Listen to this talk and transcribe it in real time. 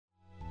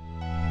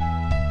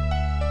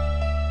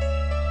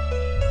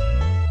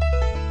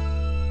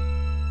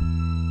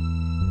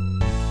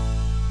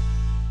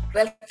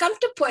Welcome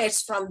to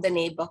Poets from the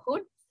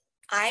Neighborhood.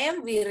 I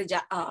am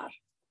Veeraja R.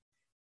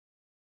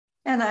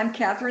 And I'm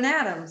Catherine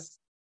Adams.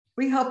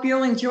 We hope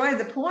you'll enjoy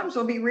the poems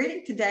we'll be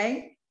reading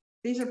today.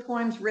 These are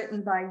poems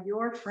written by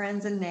your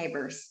friends and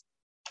neighbors.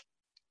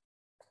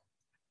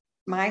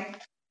 My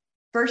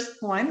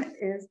first poem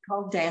is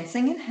called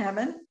Dancing in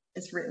Heaven.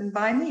 It's written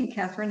by me,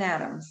 Catherine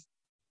Adams.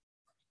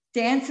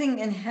 Dancing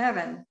in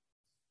heaven.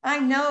 I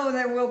know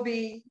there will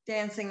be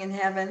dancing in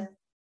heaven,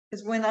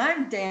 because when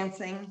I'm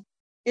dancing,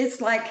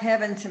 it's like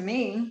heaven to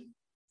me.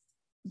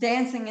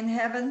 Dancing in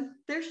heaven,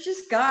 there's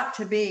just got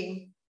to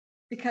be,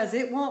 because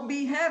it won't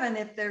be heaven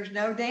if there's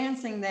no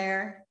dancing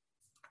there.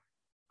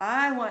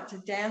 I want to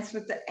dance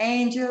with the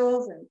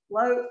angels and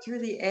float through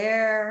the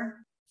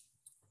air.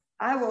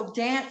 I will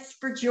dance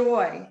for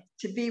joy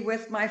to be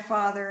with my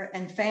Father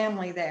and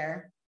family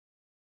there.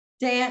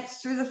 Dance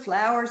through the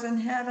flowers in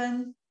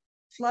heaven,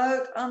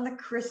 float on the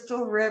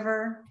crystal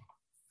river,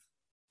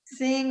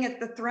 sing at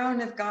the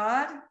throne of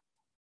God,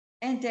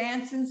 and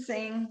dance and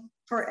sing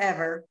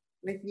forever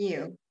with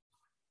you.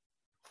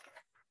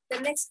 The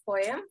next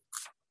poem,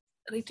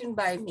 written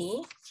by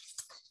me,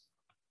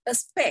 A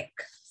Speck.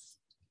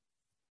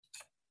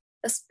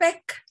 A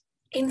speck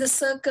in the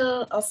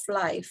circle of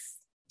life.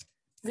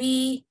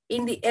 We,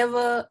 in the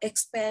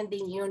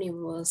ever-expanding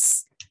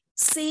universe,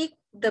 seek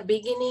the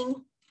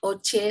beginning or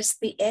chase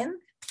the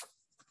end.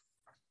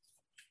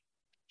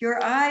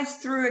 Your Eyes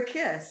Through a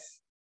Kiss,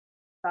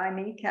 by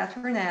me,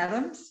 Catherine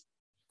Adams.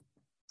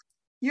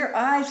 Your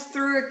eyes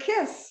through a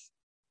kiss,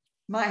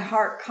 my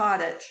heart caught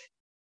it.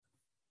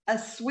 A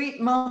sweet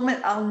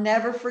moment, I'll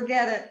never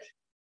forget it.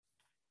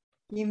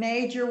 You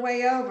made your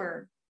way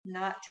over,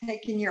 not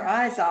taking your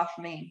eyes off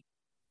me.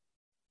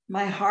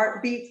 My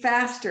heart beat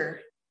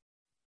faster.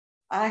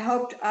 I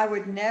hoped I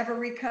would never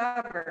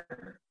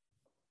recover.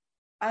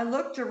 I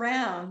looked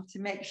around to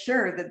make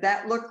sure that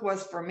that look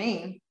was for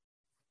me.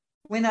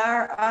 When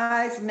our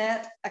eyes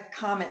met, a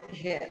comet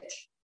hit.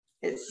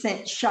 It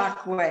sent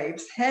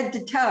shockwaves head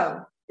to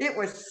toe. It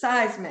was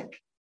seismic.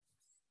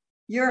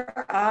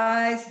 Your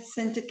eyes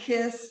sent a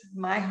kiss.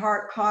 My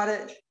heart caught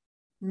it.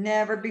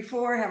 Never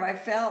before have I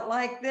felt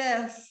like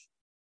this.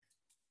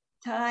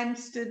 Time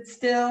stood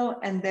still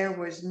and there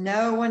was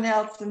no one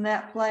else in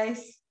that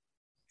place.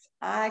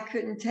 I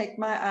couldn't take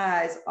my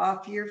eyes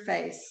off your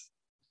face.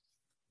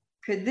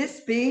 Could this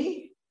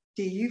be?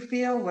 Do you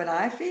feel what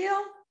I feel?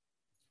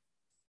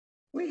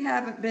 We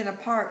haven't been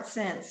apart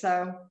since,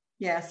 so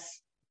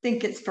yes,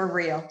 think it's for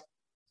real.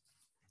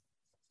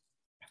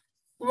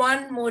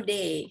 One More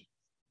Day,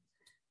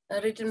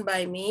 written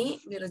by me,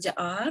 Veeraja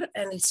R,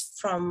 and it's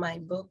from my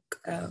book,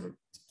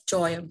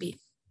 Joy of Being.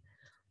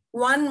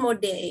 One more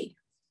day.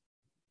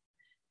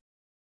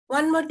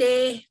 One more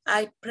day,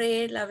 I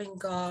pray, loving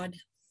God,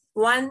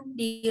 one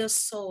dear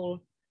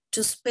soul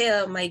to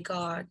spare, my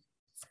God.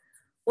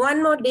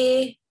 One more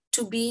day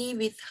to be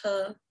with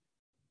her,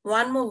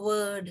 one more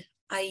word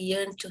I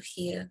yearn to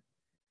hear,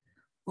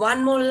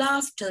 one more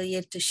laughter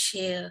yet to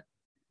share,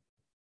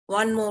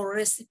 one more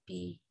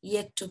recipe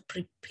yet to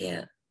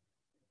prepare,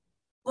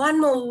 one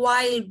more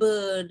wild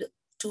bird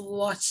to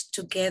watch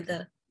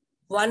together,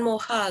 one more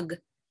hug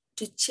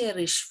to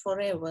cherish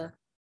forever,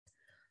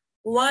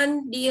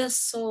 one dear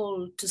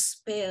soul to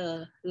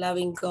spare,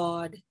 loving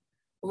God,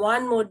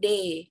 one more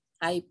day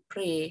I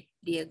pray,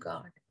 dear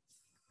God.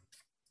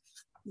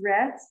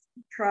 Rest,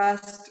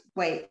 Trust,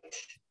 Wait,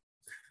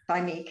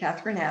 by me,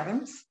 Catherine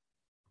Adams.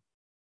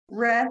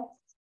 Rest,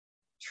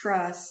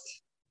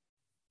 trust,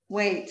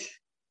 wait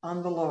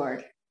on the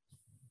Lord.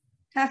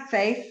 Have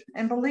faith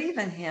and believe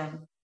in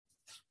him.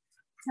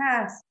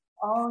 Cast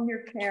all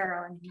your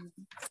care on him.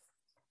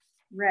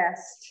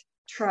 Rest,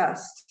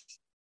 trust,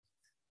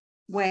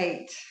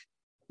 wait.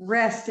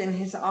 Rest in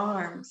his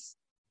arms.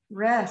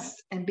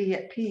 Rest and be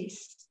at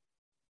peace.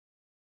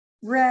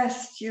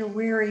 Rest your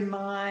weary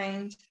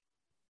mind.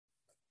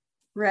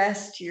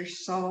 Rest your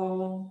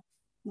soul.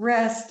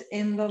 Rest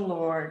in the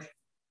Lord.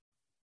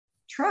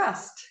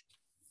 Trust.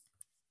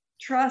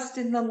 Trust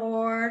in the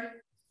Lord.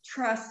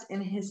 Trust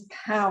in his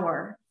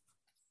power.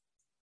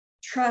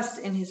 Trust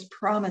in his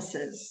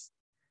promises.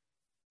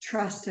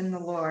 Trust in the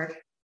Lord.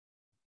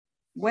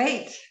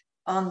 Wait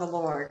on the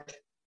Lord.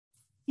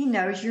 He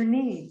knows your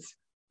needs.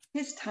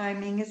 His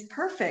timing is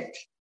perfect.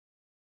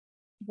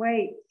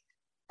 Wait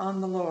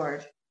on the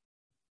Lord.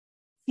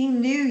 He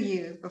knew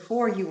you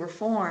before you were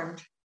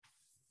formed.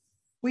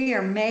 We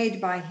are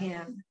made by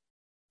him.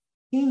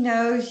 He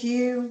knows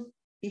you.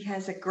 He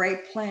has a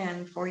great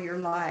plan for your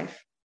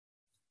life.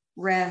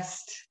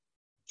 Rest,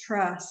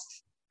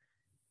 trust,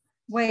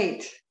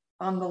 wait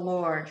on the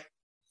Lord.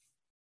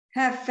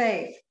 Have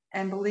faith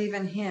and believe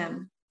in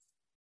him.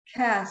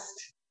 Cast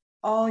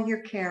all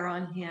your care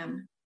on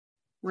him.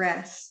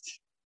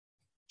 Rest,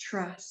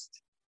 trust,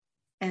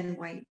 and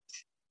wait.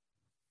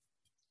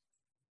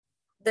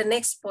 The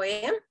next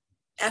poem,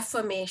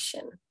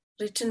 Affirmation,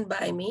 written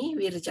by me,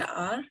 Veeraja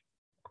R.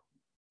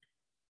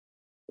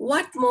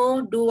 What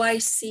more do I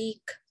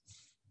seek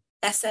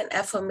as an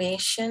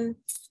affirmation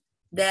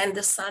than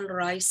the sun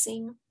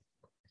rising?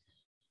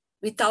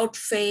 without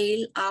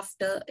fail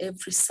after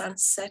every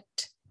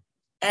sunset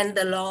and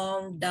the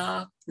long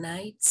dark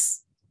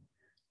nights.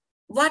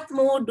 What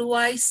more do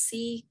I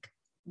seek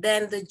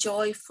than the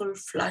joyful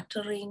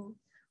fluttering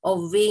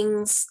of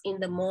wings in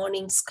the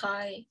morning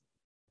sky,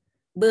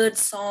 bird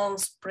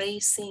songs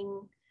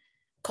praising,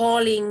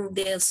 calling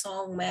their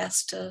song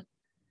master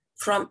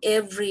from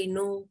every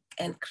nook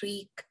and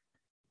creek?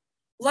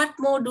 What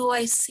more do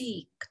I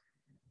seek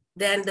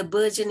than the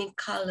burgeoning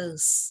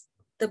colors,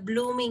 the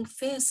blooming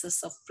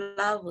faces of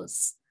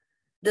flowers,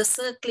 the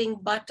circling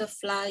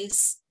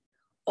butterflies,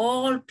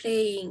 all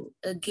playing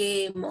a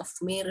game of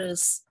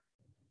mirrors,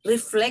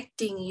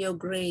 reflecting your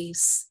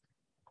grace.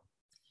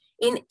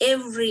 In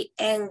every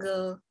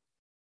angle,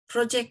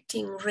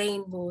 projecting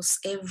rainbows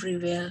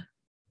everywhere,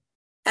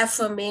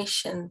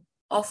 affirmation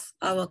of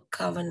our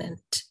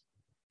covenant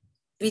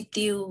with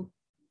you,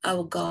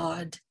 our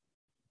God.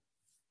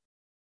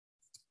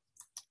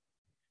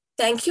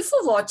 Thank you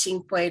for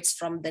watching Poets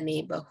from the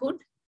Neighborhood.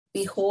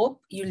 We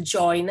hope you'll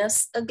join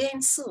us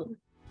again soon.